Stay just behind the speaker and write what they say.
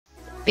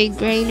big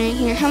brain right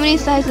here. How many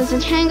sides does a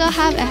triangle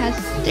have? It has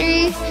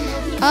 3.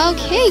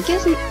 Okay,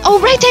 guess.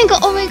 Oh, rectangle!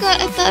 Oh my god,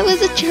 I thought it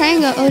was a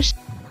triangle. Oh,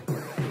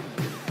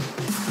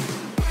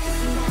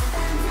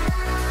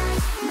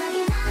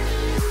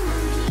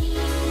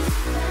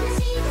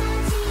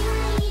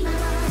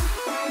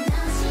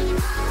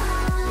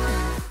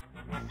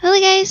 hello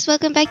guys,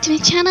 welcome back to my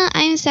channel.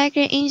 I am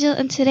Sakura Angel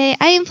and today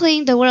I am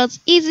playing the world's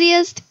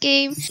easiest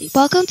game.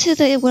 Welcome to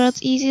the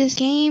world's easiest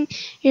game.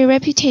 Your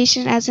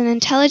reputation as an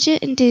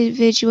intelligent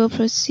individual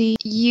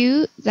precedes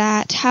you.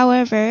 That,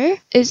 however,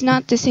 is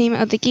not the same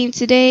of the game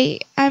today.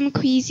 I'm a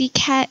queasy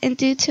cat and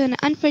due to an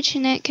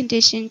unfortunate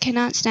condition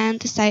cannot stand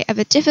the sight of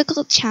a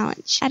difficult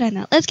challenge. I don't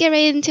know. Let's get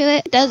right into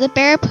it. Does a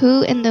bear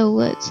poo in the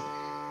woods?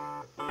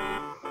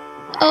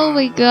 Oh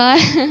my god.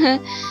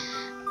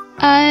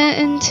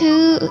 And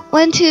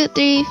 1, 2,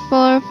 3,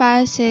 4,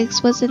 5,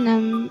 6. What's the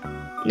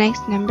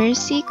next number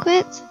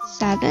sequence?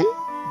 7.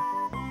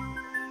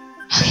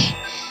 Okay.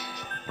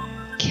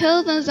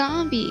 Kill the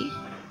zombie.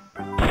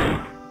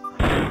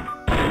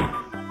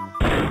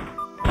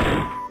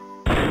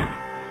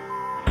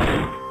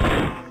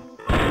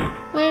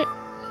 Where?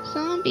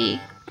 Zombie.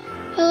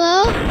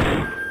 Hello?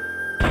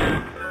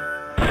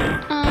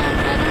 I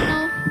don't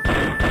know.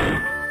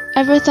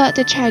 Ever thought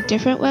to try a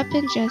different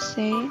weapon? Just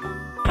saying.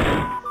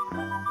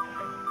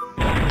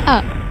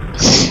 Oh.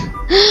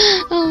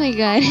 Oh my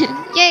god.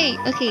 Yay!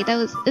 Okay, that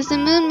was. Is the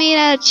moon made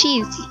out of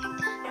cheese?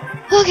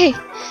 Okay.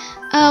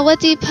 What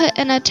do you put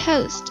in a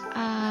toast?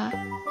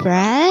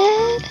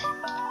 Bread?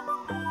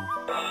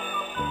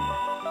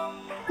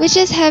 Which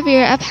is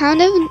heavier, a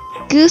pound of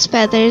goose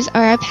feathers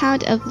or a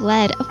pound of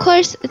lead? Of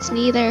course, it's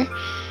neither.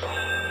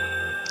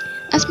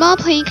 A small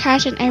plane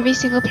crashed and every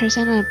single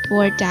person on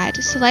board died.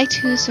 Select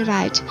who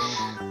survived.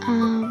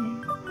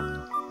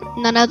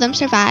 None of them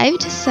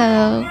survived,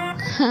 so...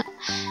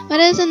 What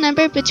is the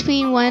number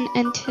between 1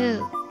 and 2?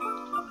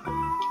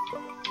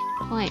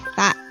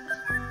 0.5.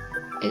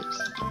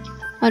 Oops.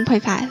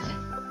 1.5.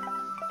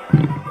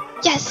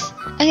 Yes!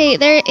 Okay,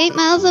 there are 8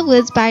 miles of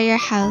woods by your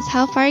house.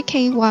 How far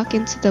can you walk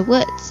into the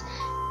woods?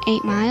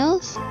 8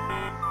 miles?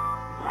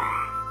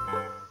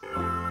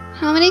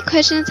 How many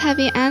questions have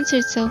you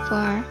answered so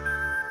far?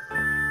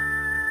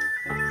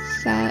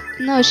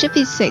 No, it should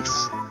be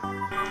 6.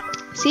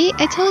 See?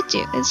 I told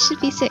you. It should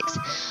be 6.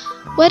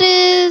 What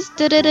is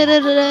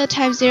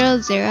times 0,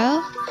 0?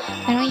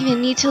 I don't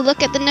even need to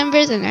look at the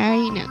numbers and I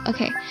already know.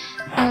 Okay.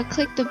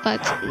 Click the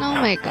button. Oh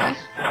my god.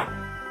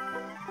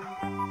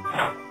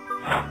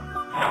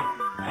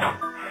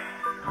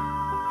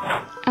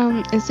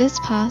 Is this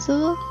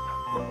possible?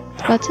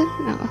 Button?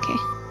 No, okay.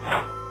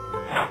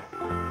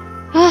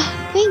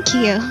 Ah, thank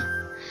you.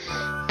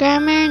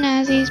 Grammar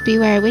Nazis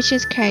beware, which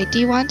is correct? Do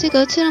you want to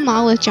go to the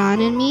mall with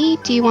John and me?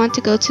 Do you want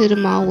to go to the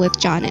mall with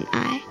John and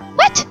I?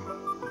 What?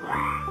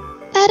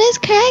 That is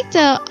correct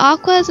though.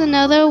 Aqua is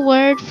another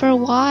word for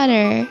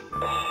water.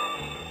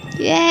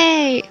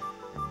 Yay!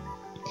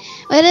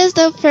 What is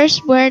the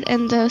first word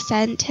in the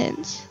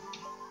sentence?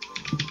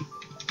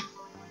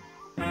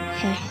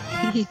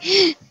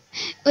 Okay.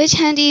 Which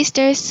hand do you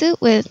stir soup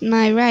with?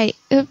 My right.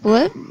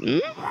 What?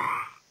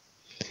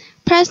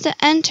 Press the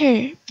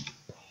enter.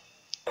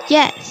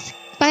 Yes.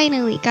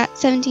 Finally got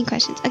 17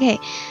 questions. Okay.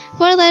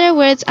 4-letter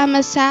words. I'm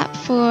a sap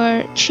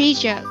for 3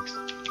 jokes.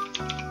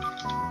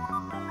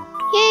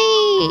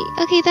 Yay!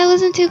 Okay, that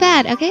wasn't too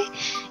bad, okay?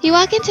 You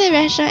walk into a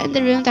restaurant. In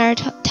the room there are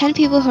 10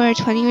 people who are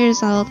 20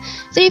 years old,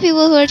 3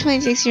 people who are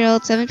 26 years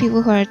old, 7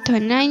 people who are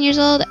 29 years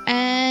old,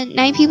 and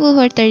 9 people who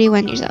are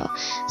 31 years old.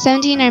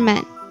 17 are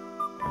men.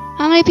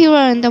 How many people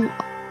are in the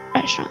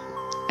restaurant?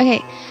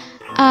 Okay.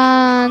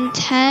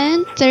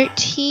 10,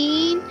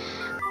 13,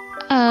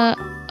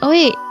 oh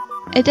wait,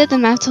 I did the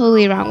math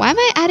totally wrong. Why am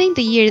I adding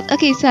the years?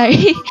 Okay,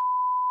 sorry.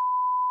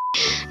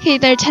 Okay,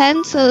 they're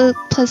 10, so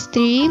plus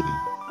 3.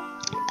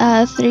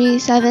 3,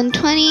 7,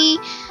 20,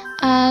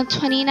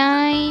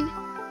 29.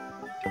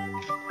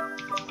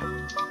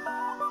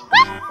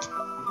 What?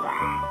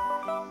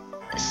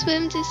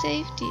 Swim to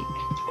safety.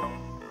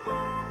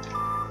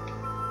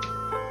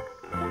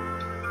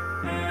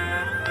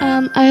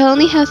 I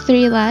only have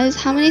 3 lives.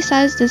 How many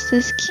sides does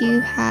this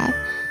cube have?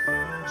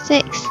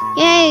 6.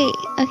 Yay!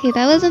 Okay,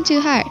 that wasn't too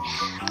hard.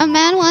 A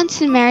man wants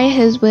to marry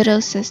his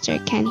widow's sister.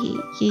 Can he?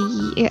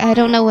 I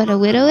don't know what a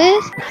widow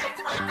is.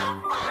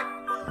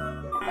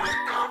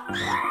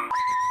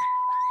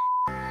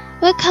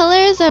 What color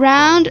is a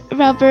round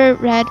rubber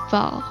red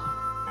ball?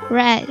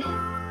 Red.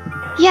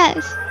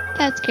 Yes,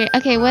 that's great.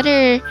 Okay, what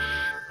are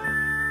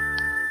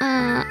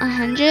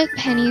 100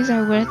 pennies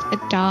are worth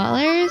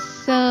 $1?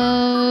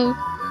 So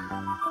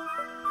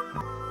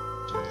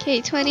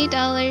okay,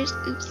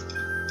 $20. Oops.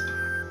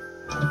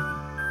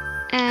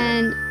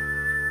 And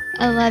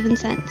 11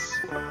 cents.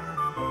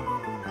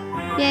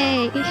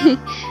 Yay!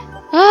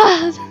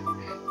 Oh,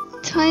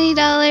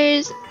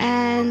 $20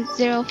 and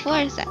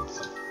 04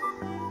 cents.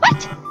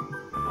 What?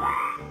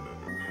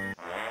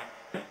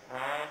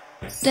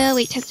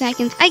 Wait 10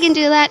 seconds. I can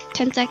do that.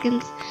 10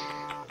 seconds.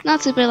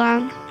 Not super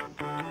long.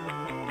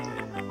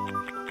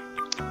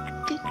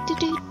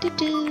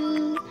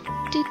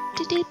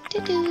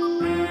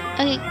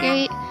 Okay,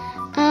 great.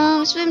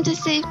 Swim to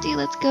safety.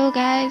 Let's go,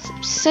 guys.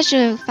 I'm such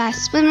a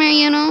fast swimmer,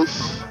 you know.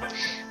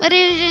 What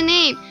is your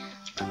name?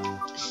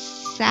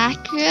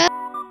 Sakura.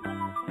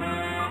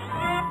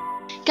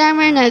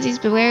 Grammar Nazis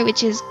beware,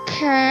 which is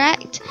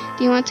correct.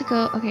 Do you want to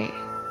go? Okay.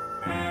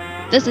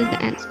 This is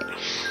the answer.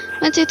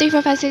 1, 2, 3,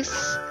 4, 5,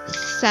 6,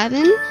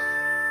 7.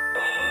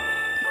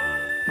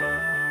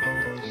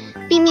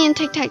 Beat me in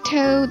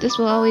tic-tac-toe. This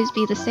will always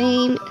be the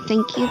same.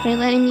 Thank you for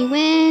letting me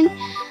win.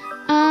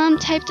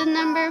 Type the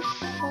number 4.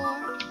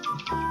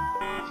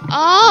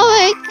 Oh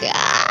my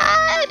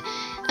god!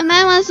 A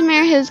man wants to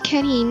marry his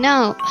kitty.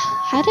 No.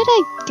 How did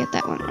I get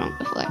that one wrong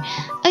before?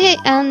 Okay,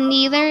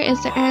 neither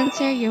is the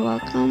answer. You're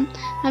welcome.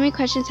 How many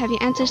questions have you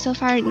answered so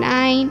far?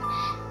 9.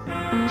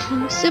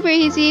 Super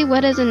easy.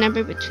 What is a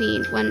number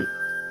between 1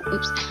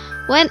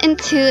 and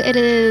 2? It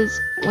is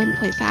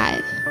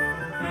 1.5.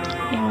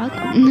 You're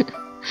welcome.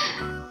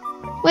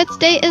 What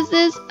state is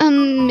this?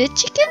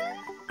 Michigan?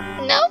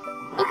 No?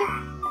 Okay.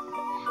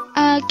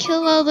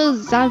 Kill all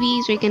those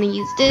zombies. We're gonna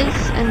use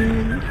this,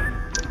 and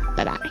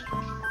bye-bye.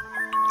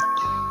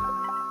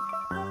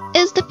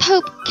 Is the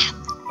Pope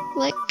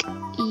Catholic?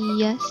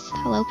 Yes.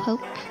 Hello,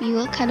 Pope. You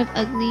look kind of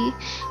ugly.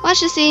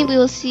 Watch the scene. We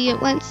will see it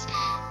once.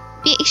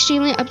 Be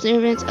extremely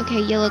observant.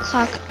 Okay, yellow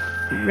clock.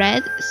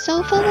 Red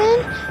sofa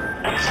then?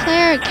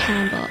 Claire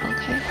Campbell.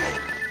 Okay.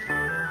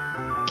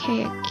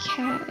 Okay, a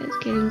cat is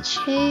getting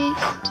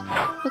chased.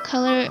 What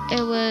color?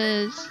 It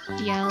was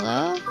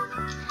yellow.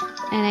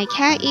 And I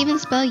can't even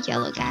spell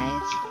yellow,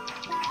 guys.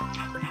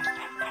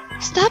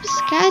 Stop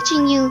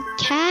scratching, you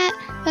cat.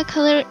 What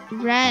color?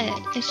 Red.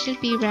 It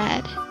should be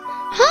red.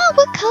 Huh?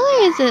 What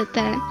color is it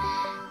then?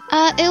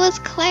 It was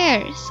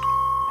Claire's.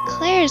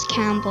 Claire's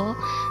Campbell.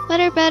 What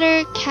are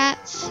better?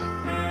 Cats.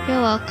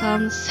 You're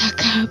welcome.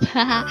 Suck up.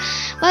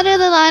 Water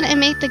the lawn and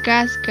make the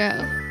grass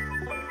grow.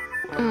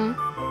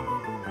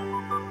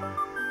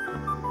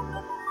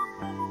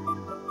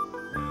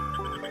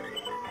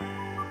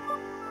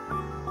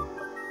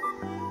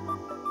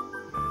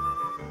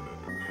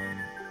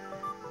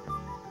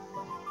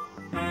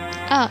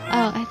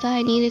 Oh, I thought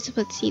I needed to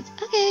put seeds.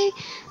 Okay.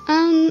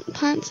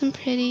 Plant some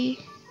pretty.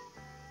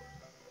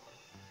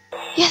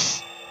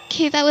 Yes!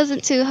 Okay, that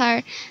wasn't too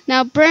hard.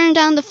 Now burn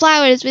down the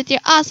flowers with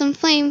your awesome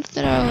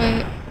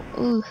flamethrower.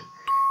 Ooh.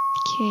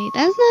 Okay,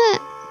 that's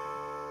not.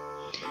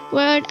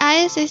 Word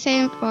I is the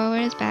same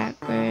forwards,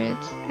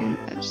 backwards, and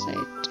upside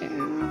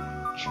down.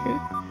 True.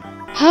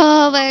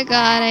 Oh my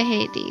god, I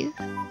hate these.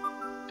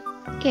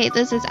 Okay,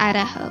 this is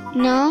Idaho.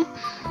 No?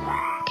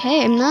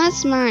 Okay, I'm not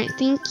smart.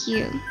 Thank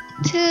you.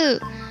 2.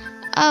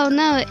 Oh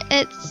no,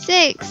 it's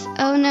 6.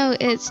 Oh no,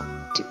 it's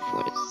 2,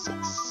 4,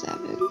 6,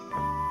 7.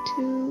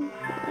 2,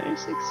 4,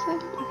 6,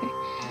 7. Okay.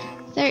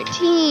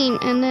 13.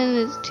 And then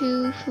it's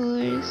 2,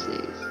 4, 6,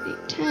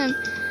 8, 10.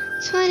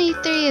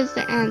 23 is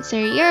the answer.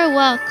 You're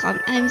welcome.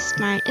 I'm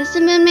smart. Is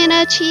the moon made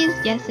out of cheese?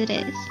 Yes, it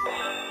is.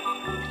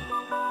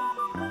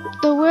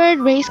 The word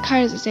race car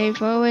is the same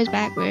forwards,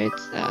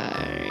 backwards.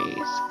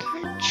 Race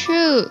car.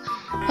 True.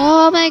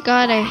 Oh my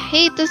god, I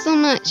hate this so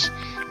much.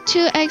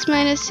 2x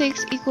minus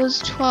 6 equals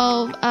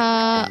 12.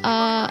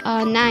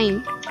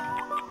 9.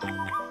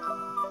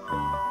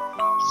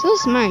 So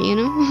smart, you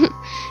know.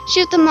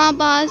 Shoot the mob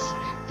boss.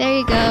 There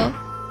you go.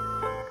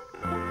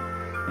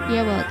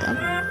 You're welcome.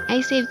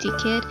 I saved you,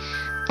 kid.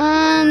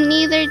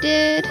 Neither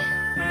did.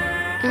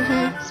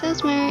 So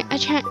smart.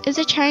 Is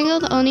a triangle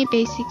the only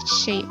basic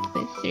shape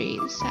with 3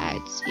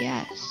 sides?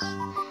 Yes.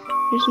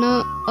 There's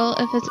no. Oh,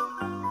 if it's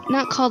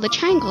not called a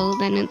triangle,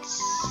 then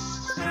it's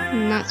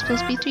not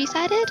supposed to be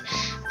 3-sided.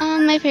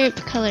 My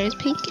favorite color is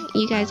pink.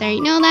 You guys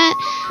already know that.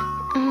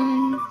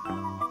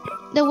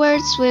 The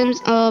word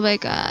swims. Oh my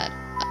god.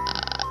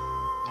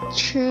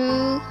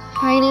 True.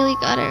 Finally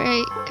got it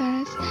right,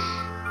 guys.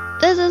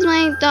 This is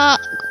my dog.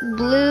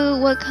 Blue.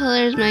 What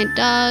color is my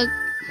dog?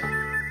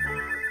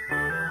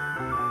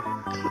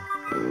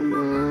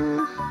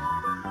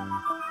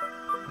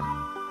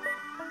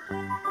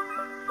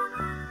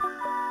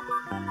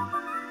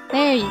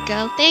 There you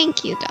go.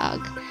 Thank you,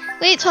 dog.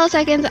 Wait 12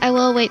 seconds. I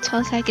will wait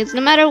 12 seconds.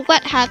 No matter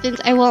what happens,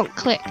 I won't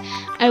click.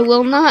 I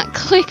will not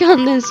click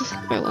on this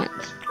for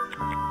once.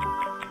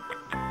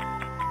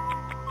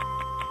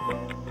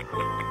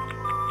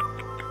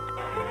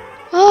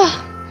 Oh,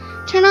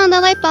 turn on the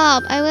light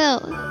bulb. I will.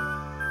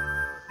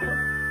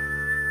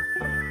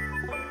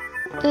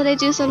 Did I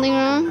do something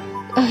wrong?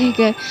 Okay,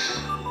 good.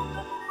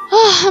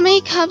 Oh, how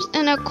many cups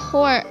in a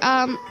quart?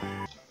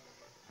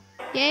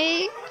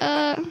 Yay.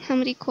 How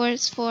many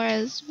quarts? 4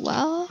 as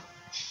well.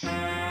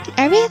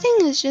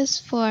 Everything is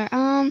just 4.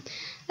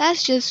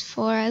 That's just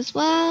 4 as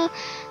well.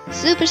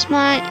 Super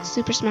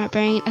smart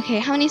brain. Okay,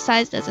 how many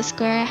sides does a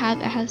square have?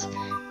 It has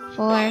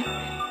 4.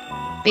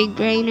 Big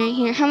brain right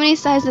here. How many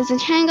sides does a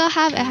triangle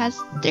have? It has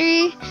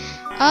 3.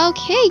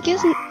 Okay,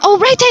 guess. Oh,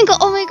 rectangle.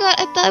 Oh my god,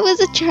 I thought it was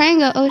a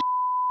triangle. Oh,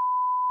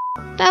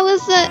 that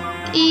was the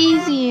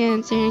easy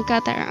answer. I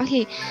got that wrong.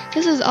 Okay,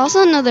 this is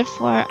also another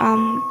 4.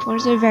 4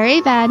 is a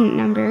very bad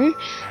number.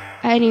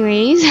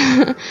 Anyways,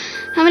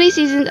 how many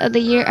seasons of the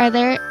year are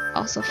there?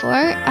 also 4.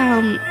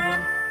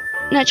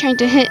 Not trying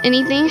to hit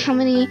anything. How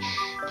many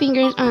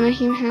fingers on a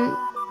human hand?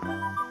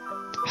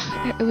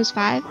 It was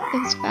 5. It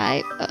was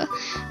 5.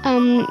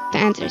 The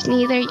answer is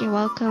neither. You're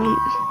welcome.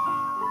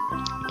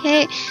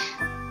 Okay,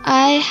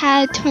 I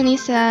had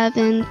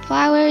 27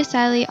 flowers.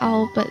 Sadly,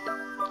 all but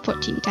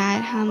 14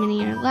 died. How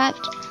many are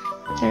left?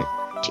 13.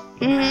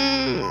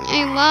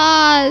 I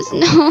lost.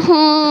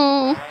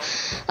 No.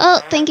 Well,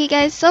 thank you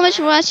guys so much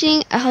for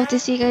watching. I hope to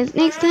see you guys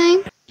next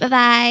time. Bye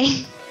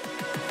bye.